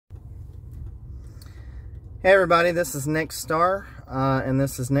Hey everybody, this is NickStar, and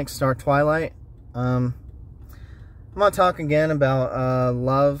this is NickStar Twilight. I'm going to talk again about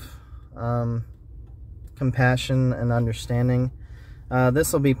love, compassion, and understanding.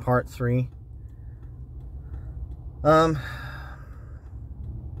 This will be part 3. I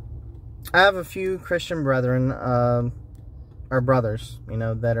have a few Christian brethren, or brothers,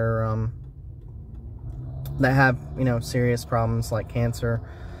 that are, that have, serious problems like cancer,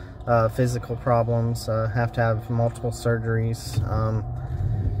 physical problems, have to have multiple surgeries,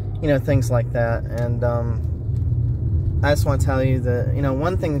 things like that. And I just want to tell you that,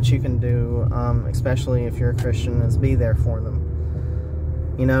 one thing that you can do, especially if you're a Christian, is be there for them.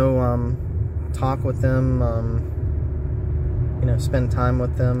 Talk with them, spend time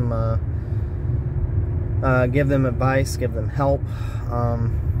with them, give them advice, give them help,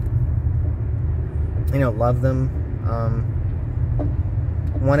 love them.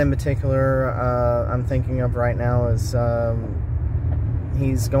 One in particular I'm thinking of right now is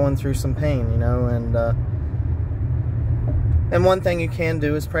he's going through some pain, and one thing you can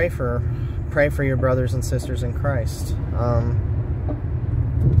do is pray for your brothers and sisters in Christ,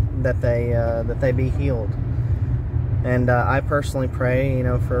 that they be healed. And I personally pray,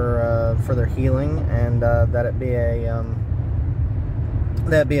 for their healing, and that it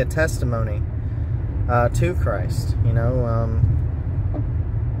be a testimony to Christ,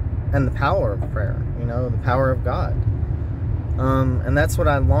 and the power of prayer, the power of God. And that's what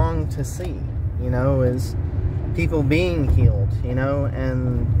I long to see, is people being healed,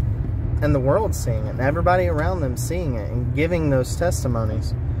 and the world seeing it, and everybody around them seeing it, and giving those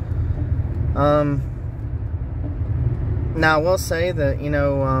testimonies. Now, I will say that,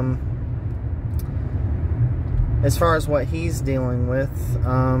 as far as what he's dealing with,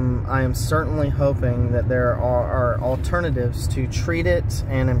 I am certainly hoping that there are alternatives to treat it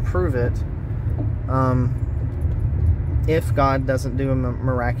and improve it, if God doesn't do a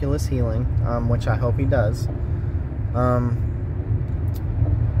miraculous healing, which I hope he does.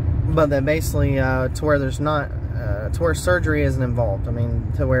 But that basically, to where there's not, to where surgery isn't involved. I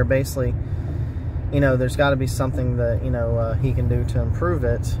mean, to where basically, there's got to be something that, he can do to improve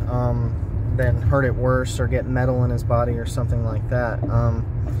it, than hurt it worse or get metal in his body or something like that.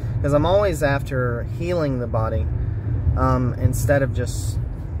 Because I'm always after healing the body, instead of just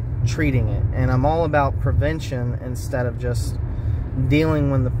treating it. And I'm all about prevention instead of just dealing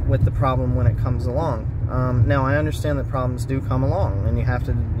with the problem when it comes along. Now, I understand that problems do come along, and you have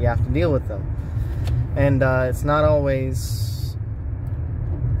to deal with them. And it's not always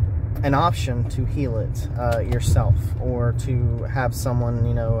an option to heal it yourself, or to have someone,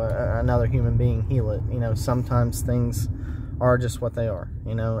 another human being heal it. Sometimes things are just what they are,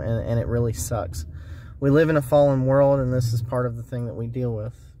 and it really sucks. We live in a fallen world, and this is part of the thing that we deal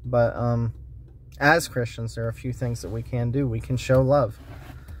with. But as Christians, there are a few things that we can do. We can show love.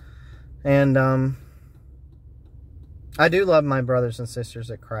 And I do love my brothers and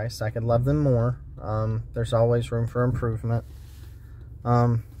sisters at Christ. I could love them more. There's always room for improvement.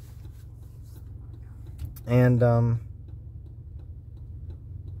 And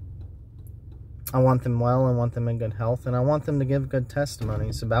I want them well, I want them in good health, and I want them to give good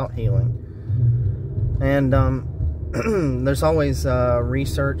testimonies about healing. And there's always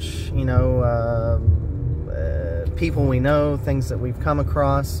research, people we know, things that we've come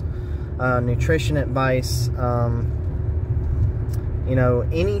across, nutrition advice,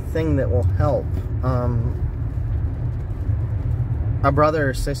 anything that will help a brother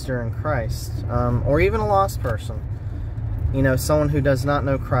or sister in Christ, or even a lost person, someone who does not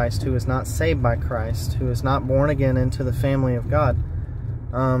know Christ, who is not saved by Christ, who is not born again into the family of God.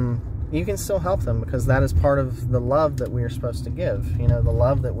 You can still help them, because that is part of the love that we are supposed to give, the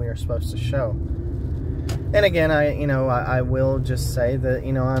love that we are supposed to show. And again, I will just say that,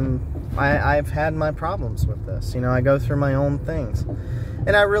 I've had my problems with this. I go through my own things.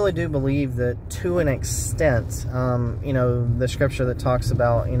 And I really do believe that, to an extent, the scripture that talks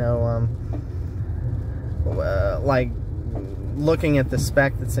about, like looking at the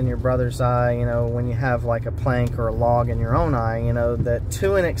speck that's in your brother's eye, when you have like a plank or a log in your own eye, that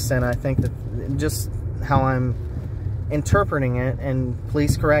to an extent, I think that just how I'm interpreting it, and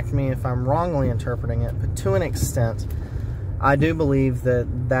please correct me if I'm wrongly interpreting it, but to an extent, I do believe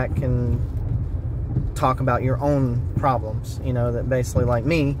that that can talk about your own problems, that basically, like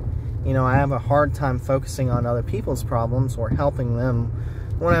me, I have a hard time focusing on other people's problems or helping them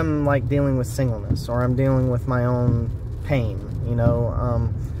when I'm like dealing with singleness, or I'm dealing with my own pain,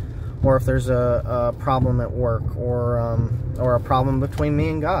 or if there's a problem at work, or a problem between me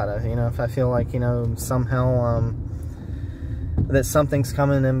and God, if I feel like, somehow that something's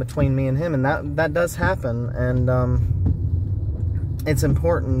coming in between me and him, and that does happen. And it's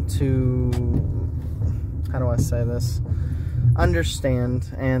important to, how do I say this, understand,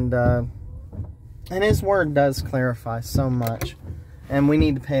 and his word does clarify so much, and we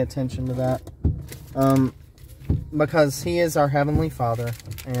need to pay attention to that, because he is our Heavenly Father,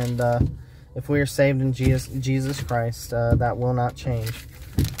 and if we are saved in Jesus Christ, that will not change.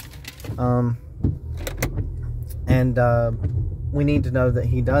 We need to know that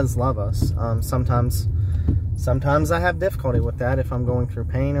he does love us. Sometimes I have difficulty with that if I'm going through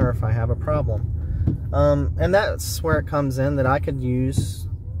pain or if I have a problem. And that's where it comes in, that I could use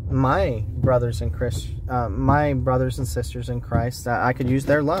my brothers and sisters in Christ. I could use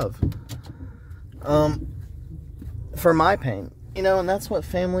their love for my pain, and that's what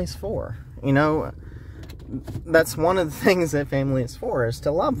family's for. That's one of the things that family is for, is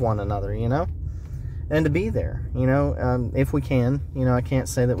to love one another, and to be there, if we can. I can't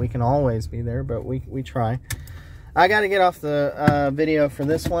say that we can always be there, but we try. I got to get off the video for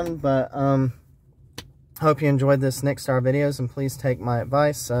this one, but hope you enjoyed this NickStar videos, and please take my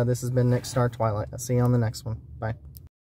advice. This has been NickStar Twilight. I'll see you on the next one. Bye.